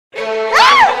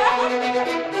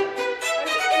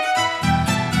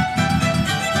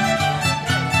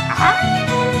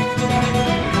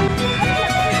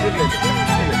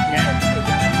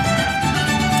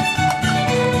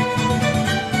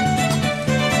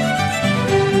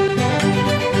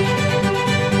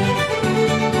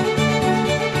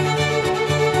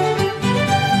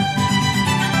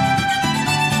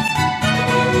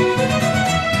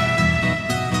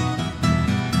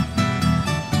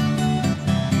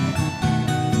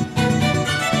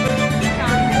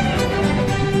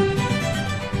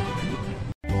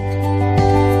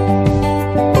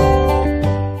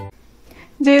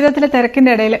കേരളത്തിലെ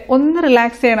തിരക്കിൻ്റെ ഇടയിൽ ഒന്ന്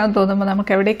റിലാക്സ് ചെയ്യണമെന്ന് തോന്നുമ്പോൾ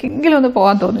നമുക്ക് എവിടേക്കെങ്കിലും ഒന്ന്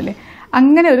പോകാൻ തോന്നില്ലേ?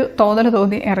 അങ്ങനെ ഒരു തോന്നൽ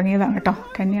തോന്നി ഇറങ്ങിയതാണ് കേട്ടോ.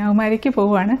 കന്യാകുമാരിക്ക്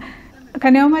പോവുകയാണ്.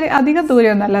 കന്യാകുമാരി അധികം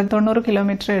ദൂരമൊന്നുമല്ല, 90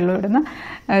 കിലോമീറ്ററേ ഉള്ളൂ ഇവിടുന്ന്.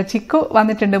 ചിക്കു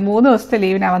വന്നിട്ടുണ്ട്, 3 ദിവസത്തെ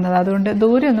ലീവിനാണ് വന്നത്, അതുകൊണ്ട്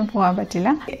ദൂരെയൊന്നും പോകാൻ പറ്റില്ല.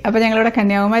 അപ്പോൾ ഞങ്ങളിവിടെ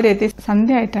കന്യാകുമാരി എത്തി,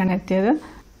 സന്ധ്യ ആയിട്ടാണ് എത്തിയത്.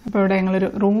 അപ്പോൾ ഇവിടെ ഞങ്ങളൊരു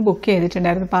റൂം ബുക്ക്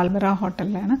ചെയ്തിട്ടുണ്ടായിരുന്നു, പാൽമിറ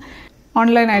ഹോട്ടലിലാണ്.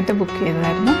 ഓൺലൈനായിട്ട് ബുക്ക്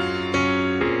ചെയ്തതായിരുന്നു.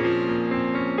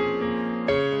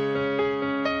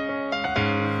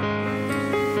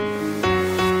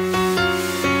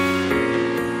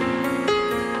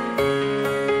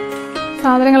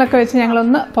 സാധനങ്ങളൊക്കെ വെച്ച്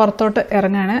ഞങ്ങളൊന്ന് പുറത്തോട്ട്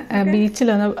ഇറങ്ങാണ്.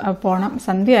 ബീച്ചിലൊന്ന് പോകണം.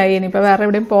 സന്ധ്യയായി, ഇനിയിപ്പോൾ വേറെ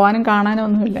എവിടെയും പോകാനും കാണാനും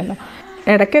ഒന്നുമില്ലല്ലോ.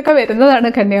 ഇടയ്ക്കൊക്കെ വരുന്നതാണ്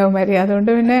കന്യാകുമാരി,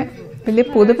 അതുകൊണ്ട് പിന്നെ വലിയ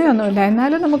പുതുമയൊന്നുമില്ല.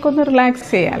 എന്നാലും നമുക്കൊന്ന് റിലാക്സ്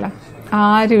ചെയ്യാമല്ലോ.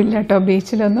 ആരുമില്ല കേട്ടോ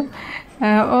ബീച്ചിലൊന്നും.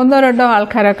 1-2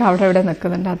 ആൾക്കാരൊക്കെ അവിടെ ഇവിടെ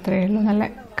നിൽക്കുന്നുണ്ട്, അത്രയേ ഉള്ളൂ. നല്ല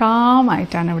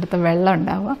കാമായിട്ടാണ് ഇവിടുത്തെ വെള്ളം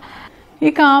ഉണ്ടാവുക.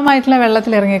 ഈ കാമായിട്ടുള്ള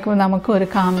വെള്ളത്തിൽ ഇറങ്ങിയേക്കുമ്പോൾ നമുക്കും ഒരു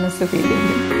കാംനെസ് ഫീൽ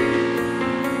ചെയ്യും.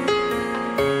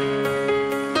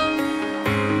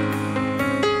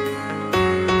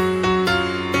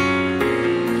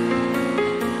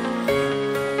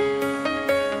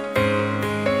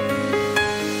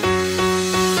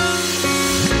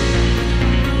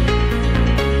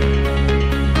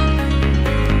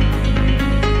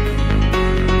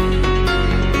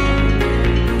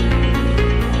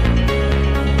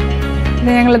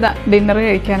 ഞങ്ങളിത് ഡിന്നർ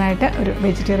കഴിക്കാനായിട്ട് ഒരു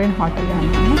വെജിറ്റേറിയൻ ഹോട്ടലിലാണ്.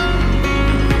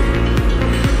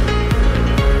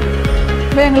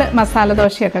 അപ്പോൾ ഞങ്ങൾ മസാല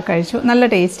ദോശയൊക്കെ കഴിച്ചു, നല്ല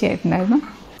ടേസ്റ്റി ആയിട്ടുണ്ടായിരുന്നു.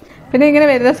 പിന്നെ ഇങ്ങനെ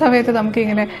വരുന്ന സമയത്ത്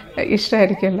നമുക്കിങ്ങനെ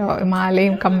ഇഷ്ടമായിരിക്കുമല്ലോ,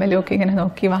 മാലയും കമ്മലും ഒക്കെ ഇങ്ങനെ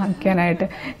നോക്കി വാങ്ങിക്കാനായിട്ട്.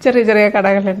 ചെറിയ ചെറിയ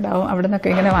കടകളുണ്ടാവും, അവിടെ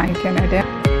നിന്നൊക്കെ ഇങ്ങനെ വാങ്ങിക്കാനായിട്ട്.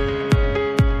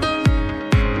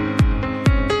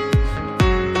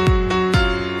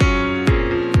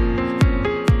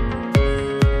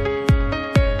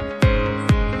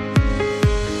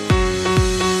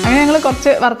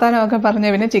 കുറച്ച് വർത്താനമൊക്കെ പറഞ്ഞു.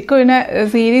 പിന്നെ ചിക്കു പിന്നെ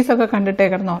സീരീസൊക്കെ കണ്ടിട്ടേ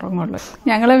കിടന്ന് ഉറങ്ങുള്ളൂ.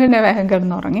 ഞങ്ങൾ പിന്നെ വേഗം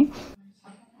കിടന്നുറങ്ങി.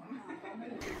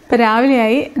 ഇപ്പം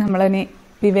രാവിലെയായി, നമ്മളിനി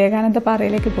വിവേകാനന്ദ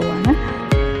പാറയിലേക്ക് പോവാണ്.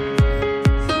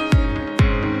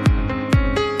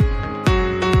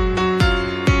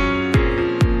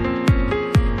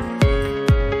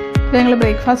 ഞങ്ങൾ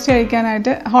ബ്രേക്ക്ഫാസ്റ്റ്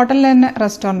കഴിക്കാനായിട്ട് ഹോട്ടലിൽ തന്നെ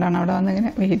റെസ്റ്റോറൻ്റാണ്, അവിടെ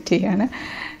വന്നിങ്ങനെ വെയിറ്റ് ചെയ്യാണ്.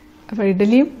 അപ്പോൾ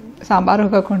ഇഡ്ഡലിയും സാമ്പാറും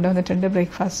ഒക്കെ കൊണ്ടുവന്നിട്ടുണ്ട്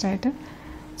ബ്രേക്ക്ഫാസ്റ്റായിട്ട്.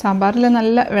 സാമ്പാറിൽ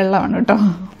നല്ല വെള്ളമാണ് കേട്ടോ.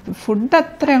 ഫുഡ്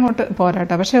അത്ര അങ്ങോട്ട്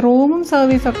പോരാട്ടോ, പക്ഷെ റൂമും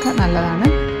സർവീസൊക്കെ നല്ലതാണ്.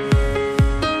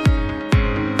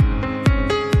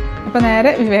 അപ്പോൾ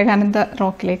നേരെ വിവേകാനന്ദ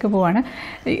റോക്കിലേക്ക് പോവാണ്.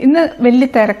 ഇന്ന് വലിയ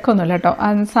തിരക്കൊന്നുമില്ല കേട്ടോ.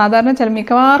 സാധാരണ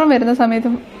മിക്കവാറും വരുന്ന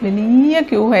സമയത്ത് വലിയ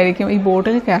ക്യൂ ആയിരിക്കും ഈ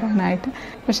ബോട്ടിൽ കയറാനായിട്ട്.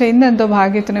 പക്ഷേ ഇന്ന് എന്തോ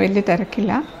ഭാഗ്യത്തിന് വലിയ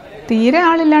തിരക്കില്ല, തീരെ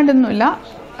ആളില്ലാണ്ടൊന്നുമില്ല.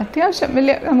 അത്യാവശ്യം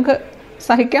വലിയ നമുക്ക്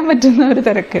സഹിക്കാൻ പറ്റുന്ന ഒരു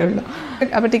തിരക്കേ ഉള്ളൂ.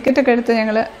 അപ്പോൾ ടിക്കറ്റൊക്കെ എടുത്ത്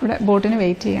ഞങ്ങൾ ഇവിടെ ബോട്ടിന്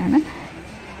വെയിറ്റ് ചെയ്യാണ്.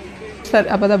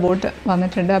 അപ്പോൾ അത് ബോട്ട്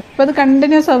വന്നിട്ടുണ്ട്. അപ്പോൾ അത്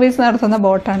കണ്ടിന്യൂസ് സർവീസ് നടത്തുന്ന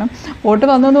ബോട്ടാണ്. ബോട്ട്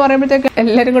വന്നു എന്ന് പറയുമ്പോഴത്തേക്ക്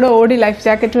എല്ലാവരും കൂടെ ഓടി ലൈഫ്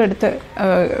ജാക്കറ്റും എടുത്ത്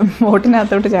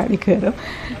ബോട്ടിനകത്തോട്ട് ചാടി കയറും.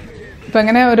 ഇപ്പം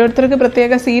അങ്ങനെ ഓരോരുത്തർക്ക്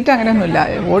പ്രത്യേക സീറ്റ് അങ്ങനെയൊന്നുമില്ല.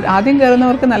 ആദ്യം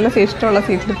കയറുന്നവർക്ക് നല്ല ഇഷ്ടമുള്ള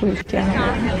സീറ്റിൽ പോയിരിക്കുകയാണ്.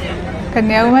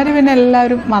 കന്യാകുമാരി പിന്നെ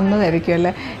എല്ലാവരും വന്നതായിരിക്കും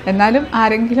അല്ലേ. എന്നാലും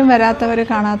ആരെങ്കിലും വരാത്തവർ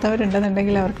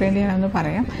കാണാത്തവരുണ്ടെന്നുണ്ടെങ്കിൽ അവർക്ക് വേണ്ടി ഞാനൊന്ന്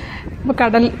പറയാം. ഇപ്പോൾ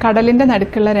കടലിൻ്റെ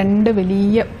നടുക്കുള്ള 2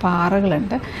 വലിയ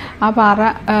പാറകളുണ്ട്. ആ പാറ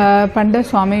പണ്ട്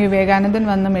സ്വാമി വിവേകാനന്ദൻ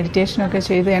വന്ന് മെഡിറ്റേഷനൊക്കെ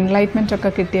ചെയ്ത്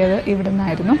എൻലൈറ്റ്മെൻറ്റൊക്കെ കിട്ടിയത് ഇവിടെ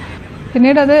നിന്നായിരുന്നു.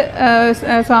 പിന്നീട് അത്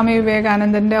സ്വാമി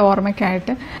വിവേകാനന്ദൻ്റെ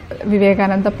ഓർമ്മയ്ക്കായിട്ട്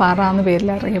വിവേകാനന്ദ പാറ എന്ന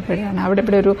പേരിൽ അറിയപ്പെടുകയാണ്. അവിടെ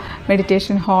ഇവിടെ ഒരു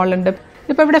മെഡിറ്റേഷൻ ഹാളുണ്ട്.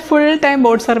 ഇപ്പോൾ ഇവിടെ ഫുൾ ടൈം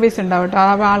ബോട്ട് സർവീസ് ഉണ്ടാവും കേട്ടോ.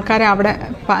 അപ്പോൾ ആൾക്കാരെ അവിടെ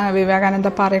വിവേകാനന്ദ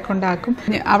പാറയെ കൊണ്ടാക്കും.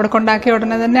 അവിടെ കൊണ്ടാക്കിയ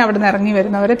ഉടനെ തന്നെ അവിടെ നിന്ന് ഇറങ്ങി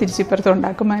വരുന്നവരെ തിരിച്ചിപ്പുറത്ത്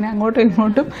ഉണ്ടാക്കും. അങ്ങനെ അങ്ങോട്ടും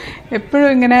ഇങ്ങോട്ടും എപ്പോഴും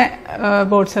ഇങ്ങനെ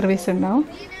ബോട്ട് സർവീസ് ഉണ്ടാവും.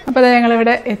 അപ്പോൾ അത്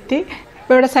ഞങ്ങളിവിടെ എത്തി.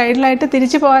 ഇപ്പോൾ ഇവിടെ സൈഡിലായിട്ട്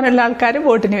തിരിച്ചു പോകാനുള്ള ആൾക്കാർ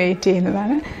ബോട്ടിന് വെയിറ്റ്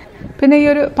ചെയ്യുന്നതാണ്. പിന്നെ ഈ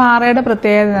ഒരു പാറയുടെ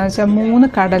പ്രത്യേകത എന്ന് വെച്ചാൽ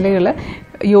 3 കടലുകൾ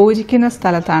യോജിക്കുന്ന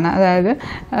സ്ഥലത്താണ്. അതായത്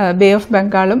ബേ ഓഫ്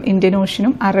ബംഗാളും ഇന്ത്യൻ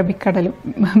ഓഷ്യനും അറബിക്കടലും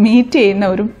മീറ്റ് ചെയ്യുന്ന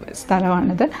ഒരു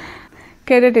സ്ഥലമാണിത്.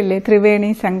 കേട്ടിട്ടില്ലേ ത്രിവേണി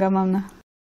സംഗമം എന്ന്?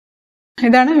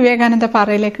 ഇതാണ് വിവേകാനന്ദ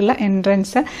പാറയിലേക്കുള്ള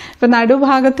എൻട്രൻസ്. ഇപ്പോൾ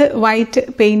നടുഭാഗത്ത് വൈറ്റ്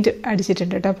പെയിൻറ്റ്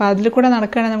അടിച്ചിട്ടുണ്ട് കേട്ടോ. അപ്പോൾ അതിൽ കൂടെ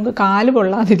നടക്കുകയാണെങ്കിൽ നമുക്ക് കാല്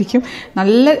പൊള്ളാതിരിക്കും.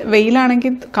 നല്ല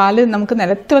വെയിലാണെങ്കിൽ കാല് നമുക്ക്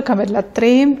നിലത്ത് വെക്കാൻ പറ്റില്ല,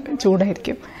 അത്രയും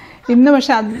ചൂടായിരിക്കും. ഇന്ന്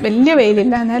പക്ഷെ അത് വലിയ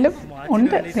വെയിലില്ല, എന്നാലും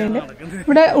ഉണ്ട് വെയിൽ.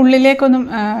 ഇവിടെ ഉള്ളിലേക്കൊന്നും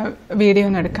വീഡിയോ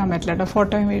ഒന്നും എടുക്കാൻ പറ്റില്ല കേട്ടോ,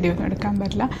 ഫോട്ടോയും വീഡിയോ ഒന്നും എടുക്കാൻ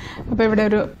പറ്റില്ല. അപ്പോൾ ഇവിടെ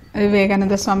ഒരു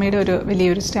വിവേകാനന്ദ സ്വാമിയുടെ ഒരു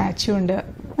വലിയൊരു സ്റ്റാച്യു ഉണ്ട്.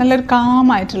 നല്ലൊരു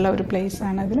കാമായിട്ടുള്ള ഒരു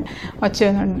പ്ലേസാണ്. അതിൽ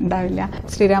ഒച്ചയൊന്നും ഉണ്ടാവില്ല.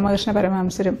 ശ്രീരാമകൃഷ്ണ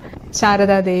പരമഹംസരും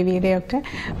ശാരദാദേവിയുടെയൊക്കെ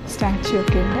സ്റ്റാച്യു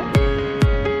ഒക്കെ ഉണ്ട്.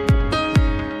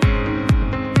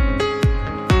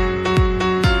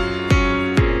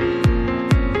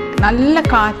 നല്ല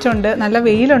കാറ്റുണ്ട്, നല്ല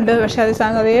വെയിലുണ്ട്. പക്ഷേ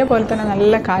അതേപോലെ തന്നെ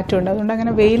നല്ല കാറ്റുണ്ട്. അതുകൊണ്ട്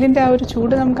അങ്ങനെ വെയിലിൻ്റെ ആ ഒരു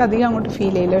ചൂട് നമുക്ക് അധികം അങ്ങോട്ട്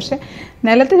ഫീൽ ചെയ്യില്ല. പക്ഷേ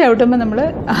നിലത്ത് ചവിട്ടുമ്പോൾ നമ്മൾ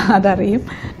അതറിയും.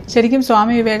 ശരിക്കും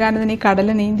സ്വാമി വിവേകാനന്ദൻ ഈ കടൽ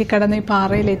നീന്തിക്കടന്ന് ഈ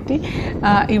പാറയിലെത്തി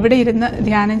ഇവിടെ ഇരുന്ന്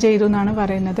ധ്യാനം ചെയ്തു എന്നാണ്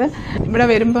പറയുന്നത്. ഇവിടെ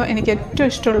വരുമ്പോൾ എനിക്ക് ഏറ്റവും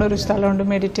ഇഷ്ടമുള്ളൊരു സ്ഥലമുണ്ട്,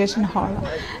 മെഡിറ്റേഷൻ ഹാൾ.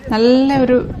 നല്ല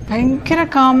ഒരു ഭയങ്കര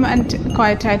കാം ആൻഡ്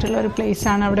ക്വയറ്റ് ആയിട്ടുള്ള ഒരു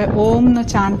പ്ലേസാണ്. അവിടെ ഓം എന്ന്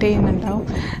ചാൻറ്റ് ചെയ്യുന്നുണ്ടാവും.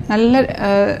 നല്ല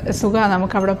സുഖമാണ്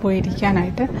നമുക്ക് അവിടെ പോയി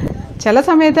ഇരിക്കാനായിട്ട്. ചില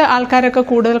സമയത്ത് ആൾക്കാരൊക്കെ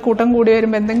കൂടുതൽ കൂട്ടം കൂടി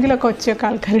വരുമ്പോൾ എന്തെങ്കിലുമൊക്കെ ഒച്ചയൊക്കെ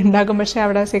ആൾക്കാരുണ്ടാക്കും. പക്ഷേ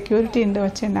അവിടെ സെക്യൂരിറ്റി ഉണ്ട്,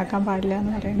 ഒച്ച ഉണ്ടാക്കാൻ പാടില്ല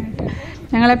എന്ന് പറയാനായിട്ട്.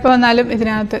 ഞങ്ങളെപ്പോൾ വന്നാലും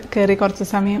ഇതിനകത്ത് കയറി കുറച്ച്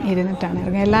സമയം ഇരുന്നിട്ടാണ്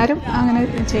ഇറങ്ങുക. എല്ലാവരും അങ്ങനെ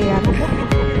ചെയ്യാറുണ്ട്.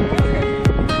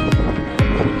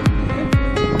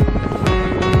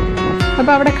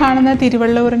 അപ്പോൾ അവിടെ കാണുന്ന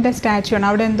തിരുവള്ളൂരിൻ്റെ സ്റ്റാച്ചു ആണ്.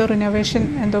 അവിടെ എന്തോ റിനോവേഷൻ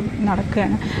എന്തോ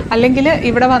നടക്കുകയാണ്. അല്ലെങ്കിൽ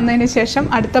ഇവിടെ വന്നതിന് ശേഷം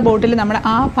അടുത്ത ബോട്ടിൽ നമ്മൾ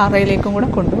ആ പാറയിലേക്കും കൂടെ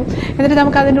കൊണ്ടുപോകും. എന്നിട്ട്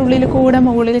നമുക്ക് അതിൻ്റെ ഉള്ളിൽ കൂടെ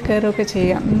മുകളിൽ കയറുകയൊക്കെ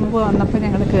ചെയ്യാം. മുമ്പ് വന്നപ്പോൾ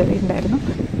ഞങ്ങൾ കയറിയിട്ടുണ്ടായിരുന്നു.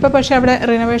 ഇപ്പോൾ പക്ഷേ അവിടെ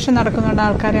റിനോവേഷൻ നടക്കുന്നതുകൊണ്ട്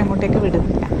ആൾക്കാരെ അങ്ങോട്ടേക്ക്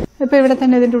വിടുന്നില്ല. ഇപ്പോൾ ഇവിടെ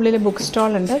തന്നെ ഇതിൻ്റെ ഉള്ളിൽ ബുക്ക്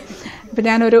സ്റ്റോളുണ്ട്. ഇപ്പോൾ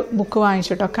ഞാനൊരു ബുക്ക്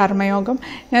വാങ്ങിച്ചു കേട്ടോ, കർമ്മയോഗം.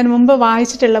 ഞാൻ മുമ്പ്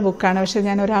വായിച്ചിട്ടുള്ള ബുക്കാണ്, പക്ഷേ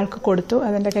ഞാൻ ഒരാൾക്ക് കൊടുത്തു,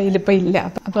 അതെൻ്റെ കയ്യിലിപ്പോൾ ഇല്ല.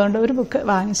 അപ്പോൾ അതുകൊണ്ട് ഒരു ബുക്ക്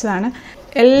വാങ്ങിച്ചതാണ്.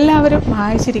 എല്ലാവരും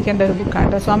വായിച്ചിരിക്കേണ്ട ഒരു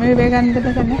ബുക്കാണ്. സ്വാമി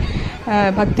വിവേകാനന്ദൻ്റെ തന്നെ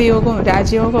ഭക്തിയോഗവും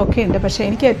രാജയോഗവും ഒക്കെ ഉണ്ട്, പക്ഷേ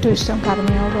എനിക്ക് ഏറ്റവും ഇഷ്ടം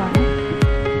കർമ്മയോഗമാണ്.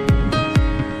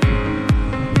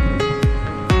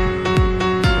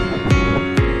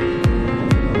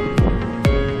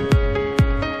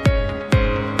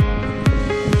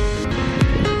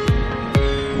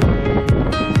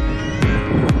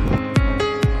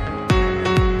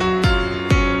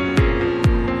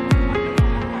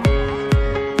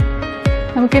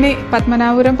 നമുക്കിനി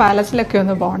പത്മനാഭപുരം പാലസിലൊക്കെ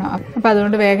ഒന്ന് പോകണം. അപ്പോൾ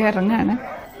അതുകൊണ്ട് വേഗം ഇറങ്ങുകയാണ്.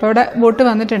 അപ്പോൾ അവിടെ ബോട്ട്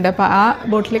വന്നിട്ടുണ്ട്. അപ്പോൾ ആ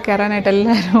ബോട്ടിൽ കയറാനായിട്ട്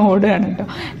എല്ലാവരും ഓടുകയാണ് കേട്ടോ,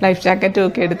 ലൈഫ് ജാക്കറ്റും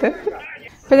ഒക്കെ എടുത്ത്.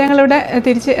 അപ്പോൾ ഞങ്ങളിവിടെ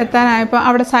തിരിച്ച് എത്താനായപ്പോൾ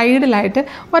അവിടെ സൈഡിലായിട്ട്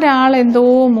ഒരാൾ എന്തോ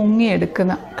മുങ്ങി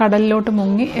എടുക്കുന്ന, കടലിലോട്ട്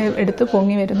മുങ്ങി എടുത്ത്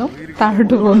പൊങ്ങി വരുന്നു,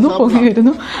 താഴോട്ട് പോകുന്നു, പൊങ്ങി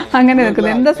വരുന്നു, അങ്ങനെ നിൽക്കുന്നു.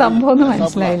 എന്താ സംഭവം എന്ന്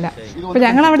മനസ്സിലായില്ല. അപ്പോൾ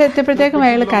ഞങ്ങൾ അവിടെ എത്തിയപ്പോഴത്തേക്കും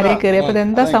അയാൾ കരയിൽ കയറി. അപ്പോൾ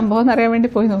ഇതെന്താ സംഭവം എന്ന് അറിയാൻ വേണ്ടി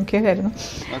പോയി നോക്കിയതായിരുന്നു.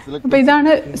 അപ്പോൾ ഇതാണ്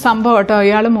സംഭവം കേട്ടോ,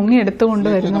 ഇയാൾ മുങ്ങി എടുത്തു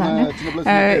കൊണ്ടുവരുന്നതാണ്.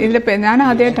 ഇതിൽ ഞാൻ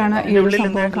ആദ്യമായിട്ടാണ് ഈ ഒരു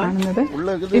സംഭവം കാണുന്നത്.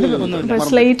 ഇത്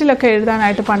സ്ലേറ്റിലൊക്കെ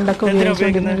എഴുതാനായിട്ട് പണ്ടൊക്കെ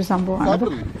ഉപയോഗിച്ചുകൊണ്ടിരുന്ന ഒരു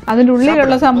സംഭവമാണ്. അതിൻ്റെ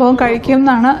ഉള്ളിലുള്ള സംഭവം കഴിക്കും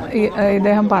എന്നാണ്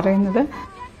ഇദ്ദേഹം പറയുന്നത്.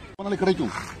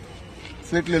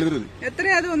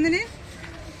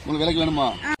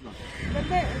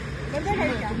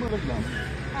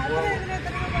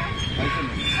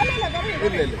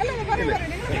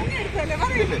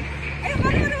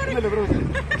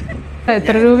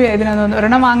 എത്ര രൂപയാണ് ഇതിനൊന്നും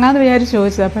ഒരെണ്ണം വാങ്ങാന്ന് വിചാരിച്ച്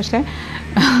ചോദിച്ചതാണ്. പക്ഷെ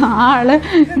ആള്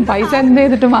പൈസ എന്ത്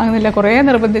ചെയ്തിട്ടും വാങ്ങുന്നില്ല, കുറേ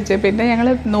നിർബന്ധിച്ച്. പിന്നെ ഞങ്ങൾ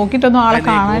നോക്കിയിട്ടൊന്നും ആളെ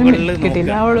കാണാനും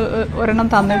കിട്ടിയില്ല. അവൾ ഒരെണ്ണം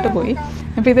തന്നിട്ട് പോയി.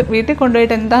 അപ്പം ഇത് വീട്ടിൽ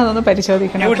കൊണ്ടുപോയിട്ട് എന്താണെന്നൊന്ന്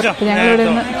പരിശോധിക്കണം. അപ്പം ഞങ്ങളിവിടെ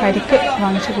നിന്ന് കരിക്ക്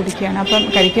വാങ്ങിച്ച് കുടിക്കുകയാണ്. അപ്പം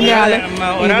കരിക്കിൻ്റെ ആൾ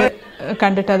ഇത്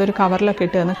കണ്ടിട്ട് അതൊരു കവറിലൊക്കെ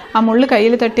ഇട്ട് തന്നു. ആ മുള്ള്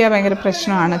കയ്യിൽ തട്ടിയാൽ ഭയങ്കര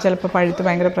പ്രശ്നമാണ്, ചിലപ്പോൾ പഴുത്ത്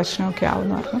ഭയങ്കര പ്രശ്നമൊക്കെ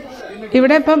ആവുമെന്ന് പറഞ്ഞു.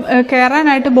 ഇവിടെ ഇപ്പം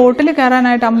കയറാനായിട്ട്, ബോട്ടിൽ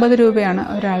കയറാനായിട്ട് 50 രൂപയാണ്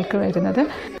ഒരാൾക്ക് വരുന്നത്.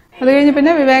 അത് കഴിഞ്ഞ്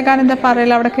പിന്നെ വിവേകാനന്ദ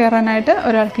പാറയിൽ അവിടെ കയറാനായിട്ട്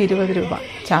ഒരാൾക്ക് 20 രൂപ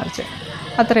ചാർജ്,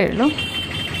 അത്രയേ ഉള്ളൂ.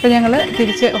 അപ്പോൾ ഞങ്ങൾ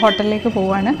തിരിച്ച് ഹോട്ടലിലേക്ക്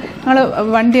പോവുകയാണ്. ഞങ്ങൾ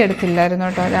വണ്ടി എടുത്തില്ലായിരുന്നു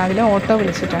കേട്ടോ, രാവിലെ ഓട്ടോ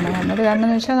വിളിച്ചിട്ടാണ് വന്നത്. കാരണം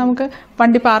എന്ന് വെച്ചാൽ നമുക്ക്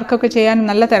വണ്ടി പാർക്കൊക്കെ ചെയ്യാൻ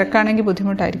നല്ല തിരക്കാണെങ്കിൽ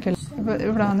ബുദ്ധിമുട്ടായിരിക്കുമല്ലോ. അപ്പോൾ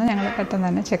ഇവിടെ വന്ന് ഞങ്ങൾ പെട്ടെന്ന്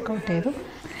തന്നെ ചെക്കൗട്ട് ചെയ്തു.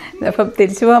 അപ്പം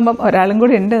തിരിച്ചു പോകുമ്പം ഒരാളും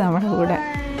കൂടി ഉണ്ട് നമ്മുടെ കൂടെ.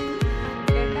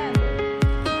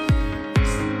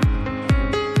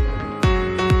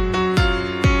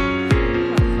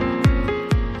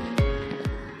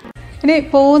 ഇനി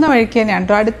പോകുന്ന വഴിക്ക് തന്നെയാണ്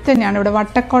കേട്ടോ, അടുത്ത് തന്നെയാണ്. ഇവിടെ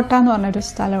വട്ടക്കോട്ട എന്ന് പറഞ്ഞൊരു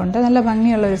സ്ഥലമുണ്ട്, നല്ല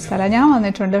ഭംഗിയുള്ളൊരു സ്ഥലമാണ്. ഞാൻ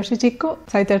വന്നിട്ടുണ്ട്, പക്ഷേ ചിക്കു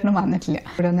സൈത്തേട്ടനും വന്നിട്ടില്ല.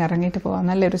 ഇവിടെ ഒന്ന് ഇറങ്ങിയിട്ട് പോകാം,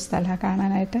 നല്ലൊരു സ്ഥലമാണ്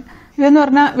കാണാനായിട്ട്. ഇതെന്ന്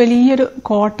പറഞ്ഞാൽ വലിയൊരു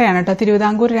കോട്ടയാണ് കേട്ടോ,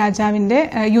 തിരുവിതാംകൂർ രാജാവിൻ്റെ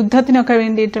യുദ്ധത്തിനൊക്കെ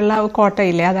വേണ്ടിയിട്ടുള്ള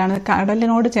കോട്ടയില്ലേ, അതാണ്.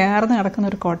 കടലിനോട് ചേർന്ന്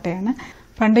കിടക്കുന്ന ഒരു കോട്ടയാണ്.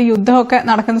 പണ്ട് യുദ്ധമൊക്കെ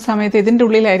നടക്കുന്ന സമയത്ത് ഇതിൻ്റെ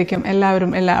ഉള്ളിലായിരിക്കും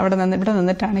എല്ലാവരും ഇവിടെ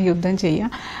നിന്നിട്ടാണ് യുദ്ധം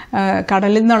ചെയ്യുക.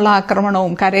 കടലിൽ നിന്നുള്ള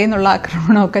ആക്രമണവും കരയിൽ നിന്നുള്ള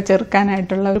ആക്രമണവും ഒക്കെ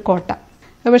ചെറുക്കാനായിട്ടുള്ള ഒരു കോട്ട.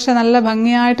 പക്ഷെ നല്ല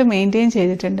ഭംഗിയായിട്ട് മെയിൻറ്റെയിൻ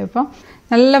ചെയ്തിട്ടുണ്ട്. ഇപ്പം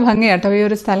നല്ല ഭംഗിയാട്ടോ ഈ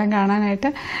ഒരു സ്ഥലം കാണാനായിട്ട്.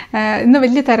 ഇന്ന്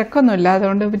വലിയ തിരക്കൊന്നുമില്ല,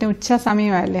 അതുകൊണ്ട് പിന്നെ ഉച്ച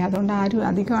സമയമല്ലേ, അതുകൊണ്ട് ആരും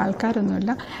അധികം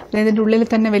ആൾക്കാരൊന്നുമില്ല. ഇതിൻ്റെ ഉള്ളിൽ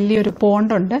തന്നെ വലിയൊരു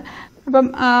പോണ്ടുണ്ട്. അപ്പം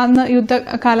അന്ന്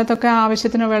യുദ്ധകാലത്തൊക്കെ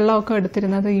ആവശ്യത്തിന് വെള്ളമൊക്കെ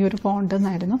എടുത്തിരുന്നത് ഈ ഒരു പോണ്ടിൽ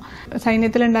നിന്നായിരുന്നു.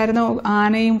 സൈന്യത്തിലുണ്ടായിരുന്ന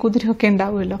ആനയും കുതിരയും ഒക്കെ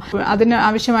ഉണ്ടാവുമല്ലോ, അതിന്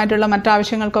ആവശ്യമായിട്ടുള്ള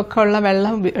മറ്റാവശ്യങ്ങൾക്കൊക്കെ ഉള്ള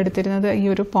വെള്ളം എടുത്തിരുന്നത് ഈ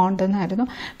ഒരു പോണ്ടിൽ നിന്നായിരുന്നു.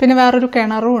 പിന്നെ വേറൊരു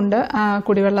കിണറും ഉണ്ട്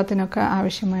കുടിവെള്ളത്തിനൊക്കെ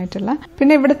ആവശ്യമായിട്ടുള്ള.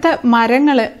 പിന്നെ ഇവിടുത്തെ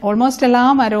മരങ്ങൾ ഓൾമോസ്റ്റ് എല്ലാ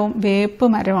മരവും വേപ്പ്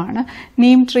മരമാണ്.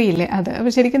 നീം ട്രീ ഇല്ലേ, അത്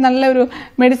അപ്പോൾ ശരിക്കും നല്ലൊരു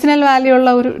മെഡിസിനൽ വാല്യൂ ഉള്ള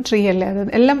ഒരു ട്രീ അല്ലേ അത്.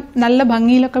 എല്ലാം നല്ല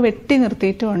ഭംഗിയിലൊക്കെ വെട്ടി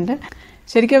നിർത്തിയിട്ടുമുണ്ട്.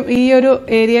 ശരിക്കും ഈ ഒരു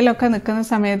ഏരിയയിലൊക്കെ നിൽക്കുന്ന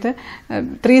സമയത്ത്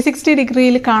 360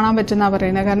 ഡിഗ്രിയിൽ കാണാൻ പറ്റുമെന്നാണ്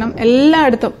പറയുന്നത്. കാരണം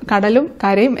എല്ലായിടത്തും കടലും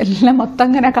കരയും എല്ലാം മൊത്തം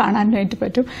ഇങ്ങനെ കാണാനായിട്ട്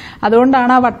പറ്റും.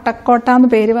 അതുകൊണ്ടാണ് ആ വട്ടക്കോട്ട എന്ന്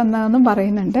പേര് വന്നതെന്നും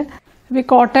പറയുന്നുണ്ട്. ഈ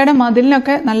കോട്ടയുടെ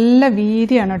മതിലിനൊക്കെ നല്ല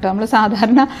വീതിയാണ് കേട്ടോ, നമ്മൾ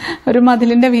സാധാരണ ഒരു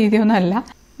മതിലിൻ്റെ വീതിയൊന്നും അല്ല,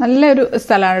 നല്ലൊരു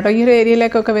സ്ഥലമാണ് കേട്ടോ. ഈ ഒരു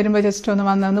ഏരിയയിലേക്കൊക്കെ വരുമ്പോൾ ജസ്റ്റ്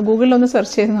ഒന്ന് ഗൂഗിളിലൊന്ന്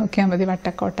സെർച്ച് ചെയ്ത് നോക്കിയാൽ മതി,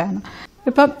 വട്ടക്കോട്ടാണ്.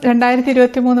 ഇപ്പം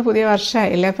 2023 പുതിയ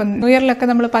വർഷമായില്ലേ. അപ്പം ന്യൂ ഇയറിലൊക്കെ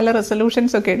നമ്മൾ പല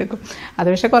റെസൊല്യൂഷൻസ് ഒക്കെ എടുക്കും. അത്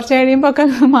പക്ഷേ കുറച്ച് കഴിയുമ്പോൾ ഒക്കെ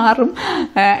മാറും.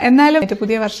 എന്നാലും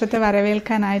പുതിയ വർഷത്തെ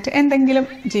വരവേൽക്കാനായിട്ട് എന്തെങ്കിലും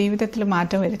ജീവിതത്തിൽ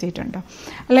മാറ്റം വരുത്തിയിട്ടുണ്ടോ,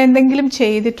 അല്ല എന്തെങ്കിലും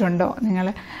ചെയ്തിട്ടുണ്ടോ നിങ്ങൾ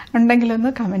ഉണ്ടെങ്കിലൊന്ന്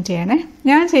കമൻറ്റ് ചെയ്യണേ.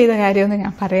 ഞാൻ ചെയ്ത കാര്യമൊന്ന്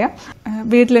ഞാൻ പറയാം.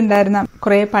 വീട്ടിലുണ്ടായിരുന്ന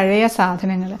കുറേ പഴയ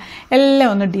സാധനങ്ങൾ എല്ലാം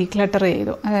ഒന്ന് ഡീക്ലട്ടർ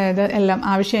ചെയ്തു. അതായത് എല്ലാം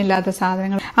ആവശ്യമില്ലാത്ത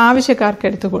സാധനങ്ങൾ ആവശ്യക്കാർക്ക്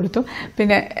എടുത്തു കൊടുത്തു.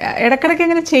 പിന്നെ ഇടയ്ക്കിടയ്ക്ക്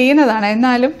ഇങ്ങനെ ചെയ്യുന്നതാണ്.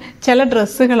 എന്നാലും ചില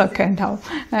ഡ്രസ്സുകളൊക്കെ ഉണ്ടാവും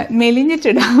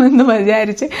മെലിഞ്ഞിട്ടിടാമെന്ന്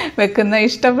വിചാരിച്ച് വെക്കുന്ന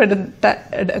ഇഷ്ടപ്പെടുത്ത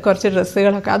കുറച്ച്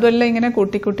ഡ്രസ്സുകളൊക്കെ അതെല്ലാം ഇങ്ങനെ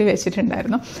കൂട്ടി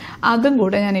വെച്ചിട്ടുണ്ടായിരുന്നു. അതും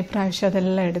കൂടെ ഞാൻ ഇപ്രാവശ്യം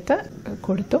അതെല്ലാം എടുത്ത്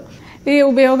കൊടുത്തു. ഈ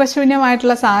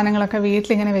ഉപയോഗശൂന്യമായിട്ടുള്ള സാധനങ്ങളൊക്കെ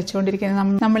വീട്ടിലിങ്ങനെ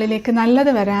വെച്ചുകൊണ്ടിരിക്കുന്നത് നമ്മളിലേക്ക്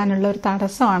നല്ലത് വരാനുള്ള ഒരു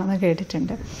തടസ്സമാണെന്ന്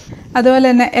കേട്ടിട്ടുണ്ട്. അതുപോലെ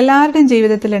തന്നെ എല്ലാവരുടെയും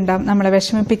ജീവിതത്തിലുണ്ടാവും നമ്മളെ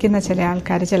വിഷമിപ്പിക്കുന്ന ചില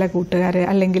ആൾക്കാർ, ചില കൂട്ടുകാർ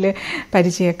അല്ലെങ്കിൽ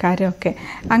പരിചയക്കാരും ഒക്കെ.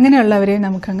 അങ്ങനെയുള്ളവരെ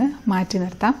നമുക്കങ്ങ് മാറ്റി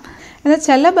നിർത്താം. എന്നാൽ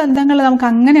ചില ബന്ധങ്ങൾ നമുക്ക്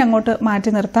അങ്ങനെ അങ്ങോട്ട് മാറ്റി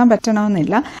നിർത്താൻ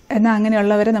പറ്റണമെന്നില്ല. എന്നാൽ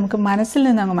അങ്ങനെയുള്ളവരെ നമുക്ക് മനസ്സിൽ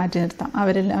നിന്ന് അങ്ങ് മാറ്റി നിർത്താം.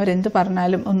 അവരെന്ത്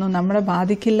പറഞ്ഞാലും ഒന്നും നമ്മളെ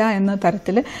ബാധിക്കില്ല എന്ന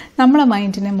തരത്തിൽ നമ്മളെ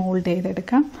മൈൻഡിനെ മോൾഡ്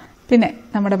ചെയ്തെടുക്കാം. പിന്നെ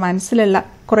നമ്മുടെ മനസ്സിലുള്ള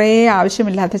കുറേ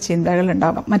ആവശ്യമില്ലാത്ത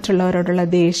ചിന്തകളുണ്ടാകും, മറ്റുള്ളവരോടുള്ള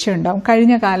ദേഷ്യം ഉണ്ടാകും,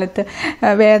 കഴിഞ്ഞ കാലത്ത്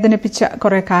വേദനിപ്പിച്ച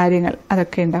കുറേ കാര്യങ്ങൾ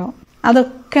അതൊക്കെ ഉണ്ടാകും.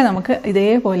 അതൊക്കെ നമുക്ക്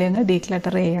ഇതേപോലെ അങ്ങ്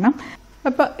ഡീക്ലട്ടർ ചെയ്യണം.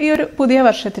 അപ്പോൾ ഈ ഒരു പുതിയ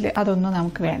വർഷത്തിൽ അതൊന്നും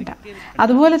നമുക്ക് വേണ്ട.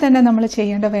 അതുപോലെ തന്നെ നമ്മൾ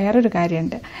ചെയ്യേണ്ട വേറൊരു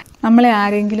കാര്യമുണ്ട്. നമ്മളെ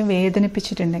ആരെങ്കിലും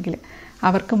വേദനിപ്പിച്ചിട്ടുണ്ടെങ്കിൽ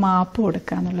അവർക്ക് മാപ്പ്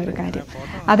കൊടുക്കുക എന്നുള്ളൊരു കാര്യം.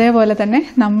 അതേപോലെ തന്നെ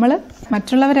നമ്മൾ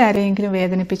മറ്റുള്ളവരെ ആരെങ്കിലും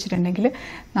വേദനിപ്പിച്ചിട്ടുണ്ടെങ്കിൽ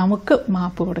നമുക്ക്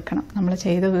മാപ്പ് കൊടുക്കണം. നമ്മൾ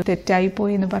ചെയ്ത്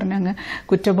തെറ്റായിപ്പോയി എന്ന് പറഞ്ഞ് അങ്ങ്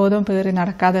കുറ്റബോധം പേറി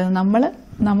നടക്കാതെ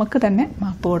നമുക്ക് തന്നെ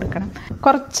മാപ്പ് കൊടുക്കണം.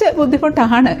 കുറച്ച്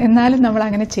ബുദ്ധിമുട്ടാണ്, എന്നാലും നമ്മൾ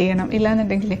അങ്ങനെ ചെയ്യണം.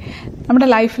 ഇല്ലാന്നുണ്ടെങ്കിൽ നമ്മുടെ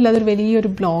ലൈഫിൽ അതൊരു വലിയൊരു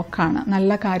ബ്ലോക്കാണ്.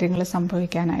 നല്ല കാര്യങ്ങൾ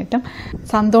സംഭവിക്കാനായിട്ടും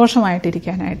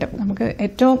സന്തോഷമായിട്ടിരിക്കാനായിട്ടും നമുക്ക്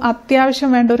ഏറ്റവും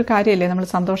അത്യാവശ്യം വേണ്ട ഒരു കാര്യമല്ലേ നമ്മൾ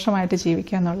സന്തോഷമായിട്ട്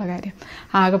ജീവിക്കുക എന്നുള്ള കാര്യം.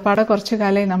 ആകെപ്പാടെ കുറച്ച്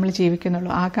കാലമേ നമ്മൾ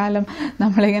ജീവിക്കുന്നുള്ളൂ. ആ കാലം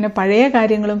നമ്മളിങ്ങനെ പഴയ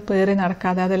കാര്യങ്ങളും പേറി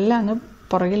നടക്കാതെ അതെല്ലാം അങ്ങ്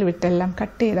പുറകിൽ വിട്ടെല്ലാം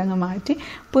കട്ട് ചെയ്തങ്ങ് മാറ്റി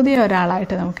പുതിയ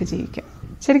ഒരാളായിട്ട് നമുക്ക് ജീവിക്കാം.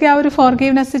 ശരിക്കും ആ ഒരു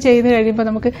ഫോർഗീവ്നെസ് ചെയ്ത് കഴിയുമ്പോൾ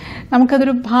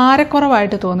നമുക്കതൊരു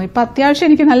ഭാരക്കുറവായിട്ട് തോന്നും. ഇപ്പം അത്യാവശ്യം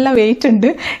എനിക്ക് നല്ല വെയിറ്റ് ഉണ്ട്,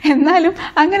 എന്നാലും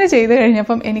അങ്ങനെ ചെയ്ത്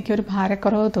കഴിഞ്ഞപ്പം എനിക്കൊരു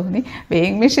ഭാരക്കുറവ് തോന്നി.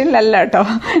 വെയിങ് മെഷീനിലല്ല കേട്ടോ,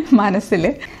 മനസ്സിൽ.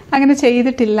 അങ്ങനെ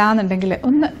ചെയ്തിട്ടില്ല എന്നുണ്ടെങ്കിൽ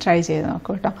ഒന്ന് ട്രൈ ചെയ്ത്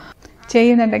നോക്കൂ കേട്ടോ.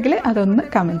 ചെയ്യുന്നുണ്ടെങ്കിൽ അതൊന്ന്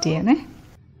കമൻറ്റ് ചെയ്യണേ.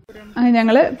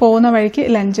 ഞങ്ങൾ പോകുന്ന വഴിക്ക്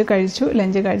ലഞ്ച്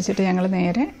കഴിച്ചിട്ട് ഞങ്ങൾ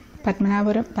നേരെ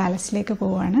പത്മനാഭപുരം പാലസിലേക്ക്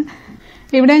പോവുകയാണ്.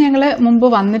 ഇവിടെ ഞങ്ങൾ മുമ്പ്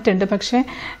വന്നിട്ടുണ്ട്. പക്ഷേ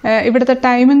ഇവിടുത്തെ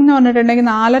ടൈമിംഗ് എന്ന് പറഞ്ഞിട്ടുണ്ടെങ്കിൽ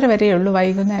 4:30 വരെയേ ഉള്ളൂ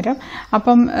വൈകുന്നേരം.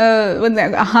 അപ്പം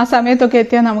ആ സമയത്തൊക്കെ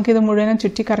എത്തിയാൽ നമുക്കിത് മുഴുവനും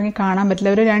ചുറ്റിക്കറങ്ങി കാണാൻ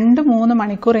പറ്റില്ല. ഒരു 2-3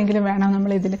 മണിക്കൂറെങ്കിലും വേണം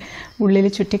നമ്മളിതിൽ ഉള്ളിൽ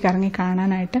ചുറ്റിക്കറങ്ങി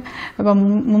കാണാനായിട്ട്. അപ്പം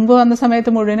മുമ്പ് വന്ന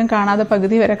സമയത്ത് മുഴുവനും കാണാതെ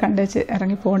പകുതി വരെ കണ്ടുവച്ച്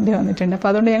ഇറങ്ങി പോകേണ്ടി വന്നിട്ടുണ്ട്.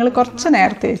 അപ്പോൾ അതുകൊണ്ട് ഞങ്ങൾ കുറച്ച്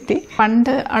നേരത്തെ എത്തി.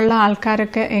 പണ്ട് ഉള്ള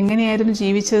ആൾക്കാരൊക്കെ എങ്ങനെയായിരുന്നു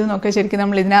ജീവിച്ചതെന്നൊക്കെ ശരിക്കും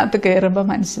നമ്മൾ ഇതിനകത്ത് കയറുമ്പോൾ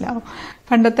മനസ്സിലാവും.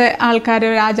 പണ്ടത്തെ ആൾക്കാർ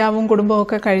രാജാവും കുടുംബവും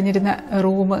ഒക്കെ കഴിഞ്ഞിരുന്ന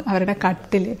റൂം, അവരുടെ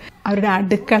കട്ടിൽ, അവരുടെ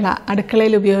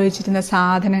അടുക്കളയിൽ ഉപയോഗിച്ചിരുന്ന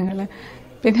സാധനങ്ങൾ,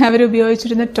 പിന്നെ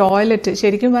അവരുപയോഗിച്ചിരുന്ന ടോയ്ലറ്റ്.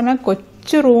 ശരിക്കും പറഞ്ഞാൽ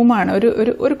കൊച്ചു റൂമാണ്,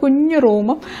 ഒരു കുഞ്ഞു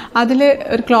റൂമും അതിൽ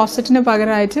ഒരു ക്ലോസറ്റിന്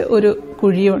പകരമായിട്ട് ഒരു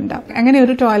കുഴിയും ഉണ്ടാവും. അങ്ങനെ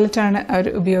ഒരു ടോയ്ലറ്റാണ് അവർ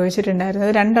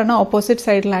ഉപയോഗിച്ചിട്ടുണ്ടായിരുന്നത്. 2 ഓപ്പോസിറ്റ്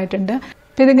സൈഡിലായിട്ടുണ്ട്.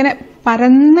 അപ്പം ഇതിങ്ങനെ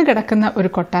പരന്ന് കിടക്കുന്ന ഒരു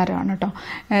കൊട്ടാരമാണ് കേട്ടോ.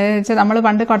 നമ്മൾ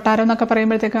പണ്ട് കൊട്ടാരം എന്നൊക്കെ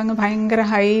പറയുമ്പോഴത്തേക്കും അങ്ങ് ഭയങ്കര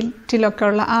ഹൈറ്റിലൊക്കെ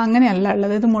ഉള്ള അങ്ങനെയല്ല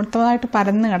ഉള്ളത്. ഇത് മൊത്തമായിട്ട്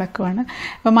പരന്ന് കിടക്കുവാണ്.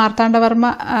 ഇപ്പം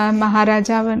മാർത്താണ്ഡവർമ്മ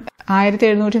മഹാരാജാവ്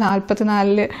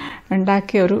 1744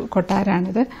 ഉണ്ടാക്കിയ ഒരു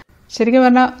കൊട്ടാരമാണിത്. ശരിക്കും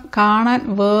പറഞ്ഞാൽ കാണാൻ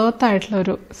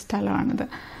വേർത്തായിട്ടുള്ളൊരു സ്ഥലമാണിത്.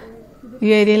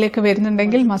 ഈ ഏരിയയിലേക്ക്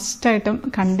വരുന്നുണ്ടെങ്കിൽ മസ്റ്റായിട്ടും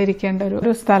കണ്ടിരിക്കേണ്ട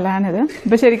ഒരു സ്ഥലമാണിത്.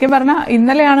 ഇപ്പം ശരിക്കും പറഞ്ഞാൽ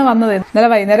ഇന്നലെയാണ് വന്നത്. ഇന്നലെ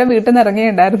വൈകുന്നേരം വീട്ടിൽ നിന്ന്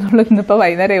ഇറങ്ങിയുണ്ടായിരുന്നുള്ളൂ. ഇന്നിപ്പോൾ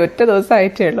വൈകുന്നേരം ഒറ്റ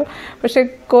ദിവസമായിട്ടേ ഉള്ളൂ. പക്ഷെ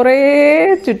കുറേ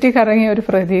ചുറ്റിക്കറങ്ങിയ ഒരു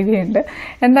പ്രതീതിയുണ്ട്.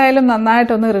 എന്തായാലും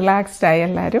നന്നായിട്ടൊന്ന് റിലാക്സ്ഡ് ആയി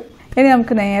എല്ലാവരും. ഇനി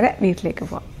നമുക്ക് നേരെ വീട്ടിലേക്ക്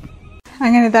പോവാം.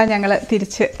 അങ്ങനെ ഇതാ ഞങ്ങൾ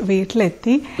തിരിച്ച്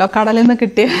വീട്ടിലെത്തി. കടലിൽ നിന്ന്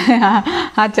കിട്ടിയ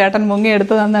ആ ചേട്ടൻ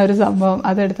മുങ്ങിയെടുത്ത് തന്ന ഒരു സംഭവം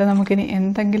അതെടുത്ത് നമുക്കിനി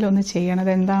എന്തെങ്കിലും ഒന്ന് ചെയ്യണം.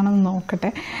 എന്താണെന്ന് നോക്കട്ടെ.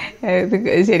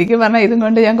 ഇത് ശരിക്കും പറഞ്ഞാൽ ഇതും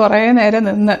കൊണ്ട് ഞാൻ കുറേ നേരം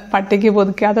നിന്ന് പട്ടിക്ക്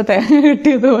പൊതിക്കാത്ത തേങ്ങ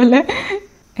കിട്ടിയതുപോലെ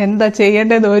എന്താ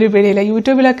ചെയ്യേണ്ടത് ഒരു പിടിയില്ല.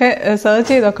 യൂട്യൂബിലൊക്കെ സെർച്ച്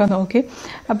ചെയ്തൊക്കെ നോക്കി.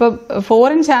 അപ്പോൾ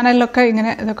ഫോറിൻ ചാനലിലൊക്കെ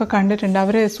ഇങ്ങനെ ഇതൊക്കെ കണ്ടിട്ടുണ്ട്.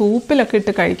 അവർ സൂപ്പിലൊക്കെ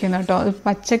ഇട്ട് കഴിക്കുന്നു കേട്ടോ. അത്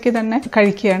പച്ചയ്ക്ക് തന്നെ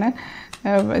കഴിക്കുകയാണ്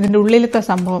ഇതിൻ്റെ ഉള്ളിലത്തെ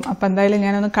സംഭവം. അപ്പോൾ എന്തായാലും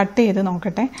ഞാനൊന്ന് കട്ട് ചെയ്ത്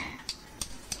നോക്കട്ടെ.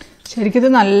 ശരിക്കും ഇത്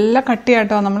നല്ല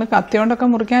കട്ടിയാട്ടോ. നമ്മൾ കത്തിയോണ്ടൊക്കെ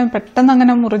മുറിക്കാൻ പെട്ടെന്ന്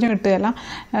അങ്ങനെ മുറിഞ്ഞ് കിട്ടുകയല്ല.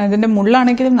 ഇതിൻ്റെ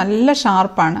മുള്ളാണെങ്കിലും നല്ല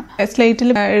ഷാർപ്പാണ്. സ്ലേറ്റിൽ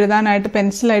എഴുതാനായിട്ട്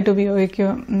പെൻസിലായിട്ട്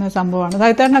ഉപയോഗിക്കുന്ന സംഭവമാണ്.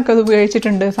 സാഹിത്യേട്ടനൊക്കെ ഇത്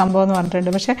ഉപയോഗിച്ചിട്ടുണ്ട് സംഭവം എന്ന്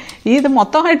പറഞ്ഞിട്ടുണ്ട്. പക്ഷേ ഇത്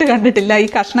മൊത്തമായിട്ട് കണ്ടിട്ടില്ല. ഈ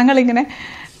കഷ്ണങ്ങളിങ്ങനെ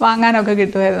വാങ്ങാനൊക്കെ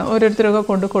കിട്ടുമായിരുന്നു, ഓരോരുത്തരൊക്കെ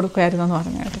കൊണ്ട് കൊടുക്കുമായിരുന്നു എന്ന്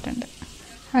പറഞ്ഞു കേട്ടിട്ടുണ്ട്.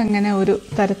 അങ്ങനെ ഒരു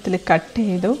തരത്തിൽ കട്ട്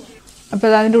ചെയ്തു.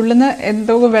 അപ്പോൾ അതിൻ്റെ ഉള്ളിൽ നിന്ന്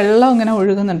എന്തോ വെള്ളം ഇങ്ങനെ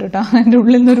ഒഴുകുന്നുണ്ട് കേട്ടോ. അതിൻ്റെ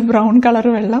ഉള്ളിൽ നിന്നൊരു ബ്രൗൺ കളർ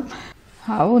വെള്ളം.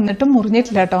 എന്നിട്ടും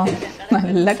മുറിഞ്ഞിട്ടില്ല കേട്ടോ,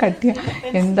 നല്ല കട്ടിയ.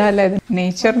 എന്തായാലും ഇത്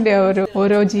നേച്ചറിൻ്റെ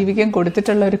ഓരോ ജീവിക്കും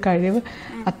കൊടുത്തിട്ടുള്ള ഒരു കഴിവ്.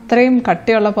 അത്രയും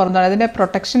കട്ടിയുള്ള പുറന്താണ്, അതിൻ്റെ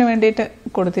പ്രൊട്ടക്ഷന് വേണ്ടിയിട്ട്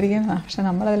കൊടുത്തിരിക്കുന്നതാണ്. പക്ഷെ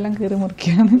നമ്മളതെല്ലാം കീറി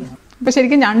മുറിക്കുകയാണ്. അപ്പം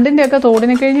ശരിക്കും ഞണ്ടിൻ്റെ ഒക്കെ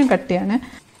തോടിനെ കഴിഞ്ഞും കട്ടിയാണ്.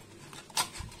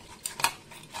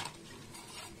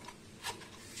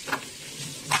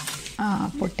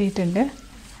 പൊട്ടിയിട്ടുണ്ട്.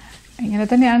 ഇങ്ങനെ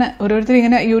തന്നെയാണ് ഓരോരുത്തർ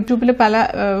ഇങ്ങനെ യൂട്യൂബിൽ പല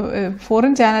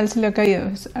ഫോറിൻ ചാനൽസിലൊക്കെ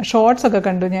ഷോർട്സ് ഒക്കെ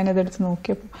കണ്ടു. ഞാനിതെടുത്ത്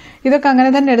നോക്കിയപ്പോൾ ഇതൊക്കെ അങ്ങനെ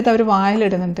തന്നെ എടുത്ത് അവർ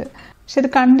വായിലിടുന്നുണ്ട്. പക്ഷെ ഇത്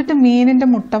കണ്ടിട്ട് മീനിൻ്റെ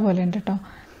മുട്ട പോലെ ഉണ്ട് കേട്ടോ.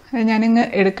 ഞാനിങ്ങ്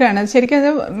എടുക്കുകയാണ്. ശരിക്കും അത്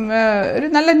ഒരു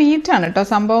നല്ല നീറ്റാണ് കേട്ടോ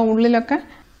സംഭവം ഉള്ളിലൊക്കെ.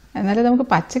 എന്നാലും നമുക്ക്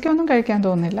പച്ചയ്ക്കൊന്നും കഴിക്കാൻ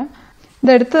തോന്നുന്നില്ല.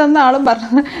 ഇതെടുത്ത് തന്ന ആളും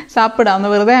പറഞ്ഞത് സാപ്പിടാമെന്ന്,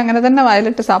 വെറുതെ അങ്ങനെ തന്നെ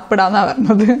വായിലിട്ട് സാപ്പിടാമെന്നാണ്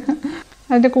പറഞ്ഞത്.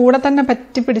 അതിൻ്റെ കൂടെ തന്നെ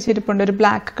പറ്റി പിടിച്ചിരിപ്പുണ്ട് ഒരു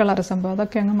ബ്ലാക്ക് കളർ സംഭവം.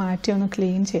 അതൊക്കെ അങ്ങ് മാറ്റി ഒന്ന്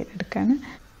ക്ലീൻ ചെയ്തെടുക്കാൻ.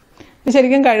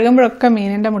 ശരിക്കും കഴുകുമ്പോഴൊക്കെ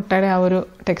മീനിൻ്റെ മുട്ടയുടെ ആ ഒരു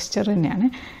ടെക്സ്ചർ തന്നെയാണ്.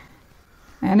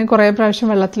 ഞാൻ കുറേ പ്രാവശ്യം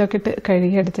വെള്ളത്തിലൊക്കെ ഇട്ട്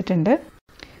കഴുകിയെടുത്തിട്ടുണ്ട്.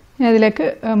 അതിലേക്ക്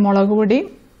മുളക് പൊടിയും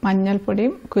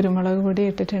മഞ്ഞൾപ്പൊടിയും കുരുമുളക് പൊടിയും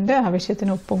ഇട്ടിട്ടുണ്ട്.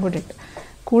 ആവശ്യത്തിന് ഉപ്പും കൂടി ഇട്ട്.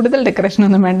 കൂടുതൽ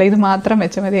ഡെക്കറേഷനൊന്നും വേണ്ട, ഇത് മാത്രം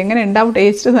വെച്ചാൽ മതി. എങ്ങനെ ഉണ്ടാവും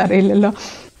ടേസ്റ്റ് എന്ന് അറിയില്ലല്ലോ.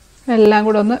 എല്ലാം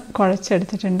കൂടെ ഒന്ന്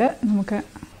കുഴച്ചെടുത്തിട്ടുണ്ട്. നമുക്ക്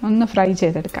ഒന്ന് ഫ്രൈ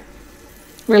ചെയ്തെടുക്കാം.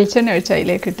 വെളിച്ചെണ്ണ ഒഴിച്ച്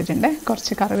അതിലേക്ക് ഇട്ടിട്ടുണ്ട്.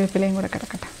 കുറച്ച് കറിവേപ്പിലയും കൂടെ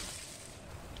കിടക്കട്ടെ.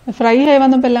 ഫ്രൈ ആയി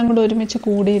വന്നപ്പോൾ എല്ലാം കൂടെ ഒരുമിച്ച്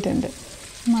കൂടിയിട്ടുണ്ട്.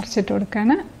 മറിച്ചിട്ട്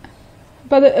കൊടുക്കാണ്.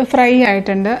 അപ്പോൾ അത് ഫ്രൈ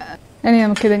ആയിട്ടുണ്ട്. ഇനി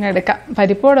നമുക്കിതിങ്ങനെ എടുക്കാം.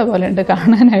 പരിപ്പോടെ പോലെ ഉണ്ട്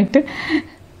കാണാനായിട്ട്.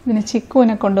 ഇതിന്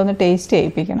ചിക്കുവിനെ കൊണ്ടൊന്ന് ടേസ്റ്റ്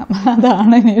ചെയ്യിപ്പിക്കണം.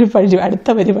 അതാണ് ഇനി അടുത്ത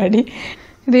പരിപാടി.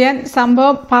 ഇത് ഞാൻ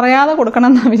സംഭവം പറയാതെ കൊടുക്കണം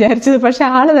എന്നാണ് വിചാരിച്ചത്. പക്ഷെ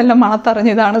ആളിതെല്ലാം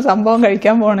മണത്തറിഞ്ഞ് ഇതാണ് സംഭവം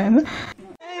കഴിക്കാൻ പോണേന്ന്.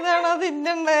 ഇതാണോ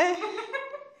തിന്നണ്ടേ?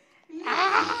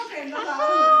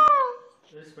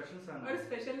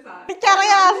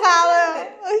 എനിക്കറിയാം സാധനം.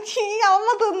 അമ്മ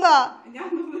തിന്നാ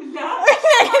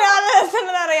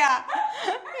അറിയാ.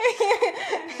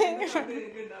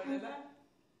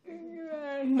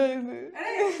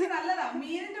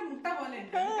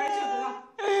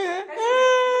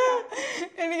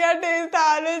 എനിക്ക് ആ ടേസ്റ്റ്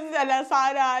ആലോചിച്ചല്ല,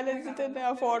 സാധനം ആലോചിച്ചിട്ട്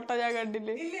ആ ഫോട്ടോ ഞാൻ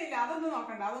കണ്ടില്ലേ. അതൊന്നും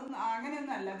നോക്കണ്ട, അതൊന്നും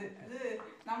അങ്ങനെയൊന്നും അല്ല. അത്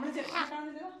നമ്മള്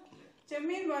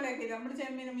ചെമ്മീൻ പോലെയൊക്കെ നമ്മള്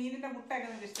ചെമ്മീൻ മീനിന്റെ മുട്ടയൊക്കെ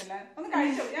നമുക്ക് ഇഷ്ടമല്ല. ഒന്ന്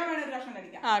കഴിച്ചോ, ഞാൻ വേണേ ഒരു കഷ്ണം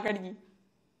കഴിക്കാം. ആ കടിക്ക്.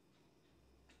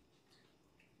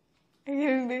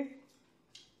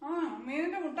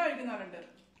 മീനിന്റെ മുട്ട കഴിക്കുന്നവരുണ്ട്.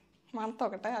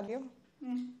 മണത്തോക്കട്ടെ ആദ്യം.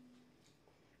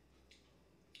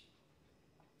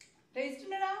 ടേസ്റ്റ്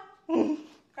ഉണ്ടടാ,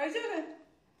 കഴിച്ചത്.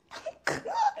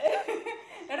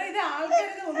 എടാ ഇത്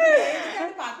ആൾക്കാർക്ക്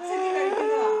പച്ചക്ക്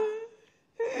കഴിക്കുന്നതാ.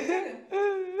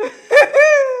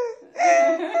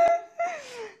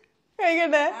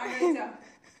 കഴിക്കട്ടെ.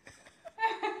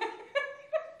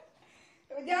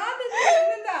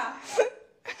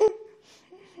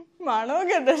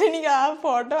 മണമൊക്കെ ഉണ്ട്. എനിക്ക് ആ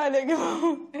ഫോട്ടോ ആലോചിക്കുമ്പോ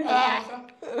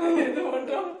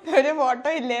ഒരു ഫോട്ടോ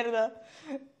ഇല്ലായിരുന്നോ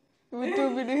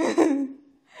യൂട്യൂബില്?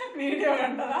 വീഡിയോ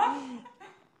കണ്ടതാ.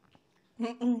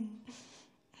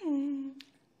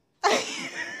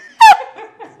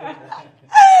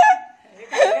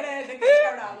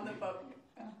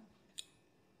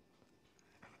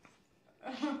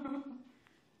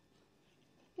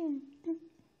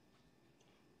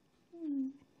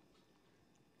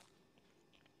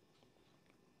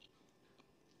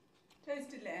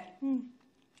 ടേസ്റ്റ് ഇല്ലേ?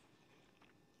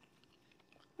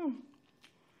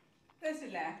 ടേസ്റ്റ്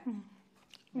ഇല്ലേ?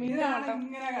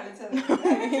 ഇങ്ങനെ കളിച്ചത്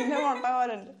മീനിന്റെ മുട്ട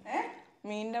പോലെ ഉണ്ട്.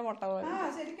 മീനിന്റെ മുട്ട പോലെ. ആ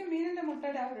ശരിക്കും മീനിന്റെ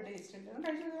മുട്ടയുടെ ആ ഒരു ടേസ്റ്റ് ഉണ്ട്.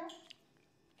 കഴിച്ചത്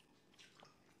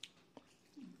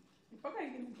ഇപ്പൊ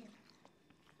കഴിക്കുന്നില്ല.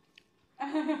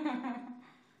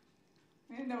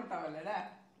 മീനിന്റെ മുട്ട പോലെ അല്ലേ?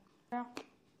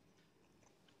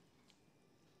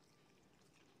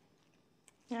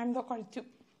 ഞാൻ എന്തോ കഴിച്ചു.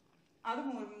 അത്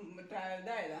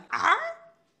ഇതായതാ.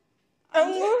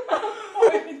 അതിന്റെ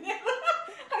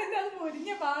അത്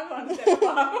പൊരിഞ്ഞ ഭാഗമാണ്.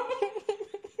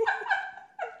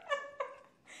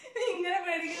 ഇങ്ങനെ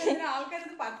മേടിക്കുന്ന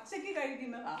ആൾക്കാരത് പച്ചക്ക്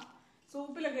കഴിക്കുന്നതാ,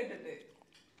 സൂപ്പിലൊക്കെ ഇട്ടിട്ട്.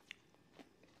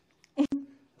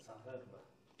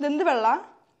 ഇതെന്ത് വെള്ള?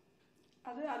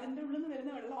 അത് അതിന്റെ ഉള്ളിൽ നിന്ന്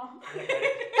വരുന്ന വെള്ളമാ.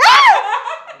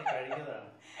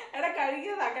 എടാ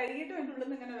കഴുകിയതാ, കഴുകിയിട്ട് അതിന്റെ ഉള്ളിൽ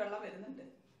നിന്ന് ഇങ്ങനെ വെള്ളം വരുന്നുണ്ട്.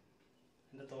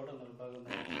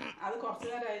 അത് കുറച്ചു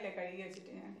നേരം ആയില്ലേ കഴുകി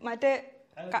വെച്ചിട്ട്. ഞാൻ മറ്റേ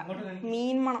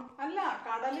മീൻ മണം അല്ല,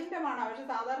 കടലിന്റെ മണം. പക്ഷെ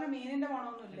സാധാരണ മീനിന്റെ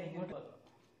മണമൊന്നും ഇല്ല.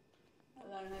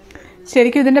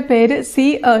 ശരിക്കും ഇതിന്റെ പേര് സീ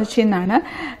ഏർച്ചിൻ എന്നാണ്.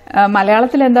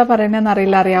 മലയാളത്തിൽ എന്താ പറയുന്നതെന്ന്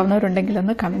അറിയില്ല, അറിയാവുന്നവരുണ്ടെങ്കിൽ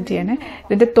ഒന്ന് കമന്റ് ചെയ്യണേ.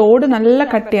 ഇതിന്റെ തോട് നല്ല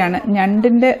കട്ടിയാണ്,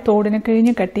 ഞണ്ടിന്റെ തോടിനെ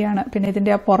കഴിഞ്ഞ് കട്ടിയാണ്. പിന്നെ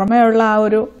ഇതിന്റെ ആ പുറമേ ഉള്ള ആ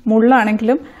ഒരു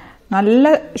മുള്ളാണെങ്കിലും നല്ല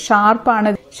ഷാർപ്പാണ്.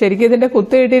 ശരിക്കും ഇതിന്റെ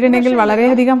കുത്ത് കിട്ടിയിട്ടുണ്ടെങ്കിൽ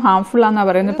വളരെയധികം ഹാംഫുൾ ആണെന്നാണ്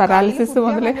പറയുന്നത്. പാരാലിസിസ്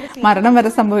മുതൽ മരണം വരെ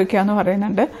സംഭവിക്കാന്ന്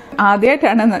പറയുന്നുണ്ട്.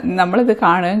 ആദ്യമായിട്ടാണ് നമ്മളിത്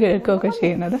കാണുകയും കേൾക്കുകയൊക്കെ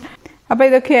ചെയ്യുന്നത്. അപ്പോൾ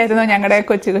ഇതൊക്കെയായിരുന്നു ഞങ്ങളുടെ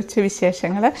കൊച്ചു കൊച്ചു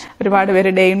വിശേഷങ്ങൾ. ഒരുപാട് പേര്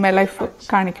ഡേ ഇൻ മൈ ലൈഫ്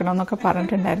കാണിക്കണമെന്നൊക്കെ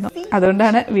പറഞ്ഞിട്ടുണ്ടായിരുന്നു,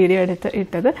 അതുകൊണ്ടാണ് വീഡിയോ എടുത്ത്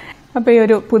ഇട്ടത്. അപ്പോൾ ഈ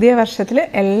ഒരു പുതിയ വർഷത്തിൽ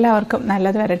എല്ലാവർക്കും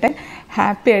നല്ലത് വരട്ടെ.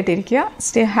 ഹാപ്പി ആയിട്ടിരിക്കുക.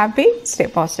 Stay happy, stay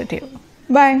positive.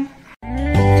 By.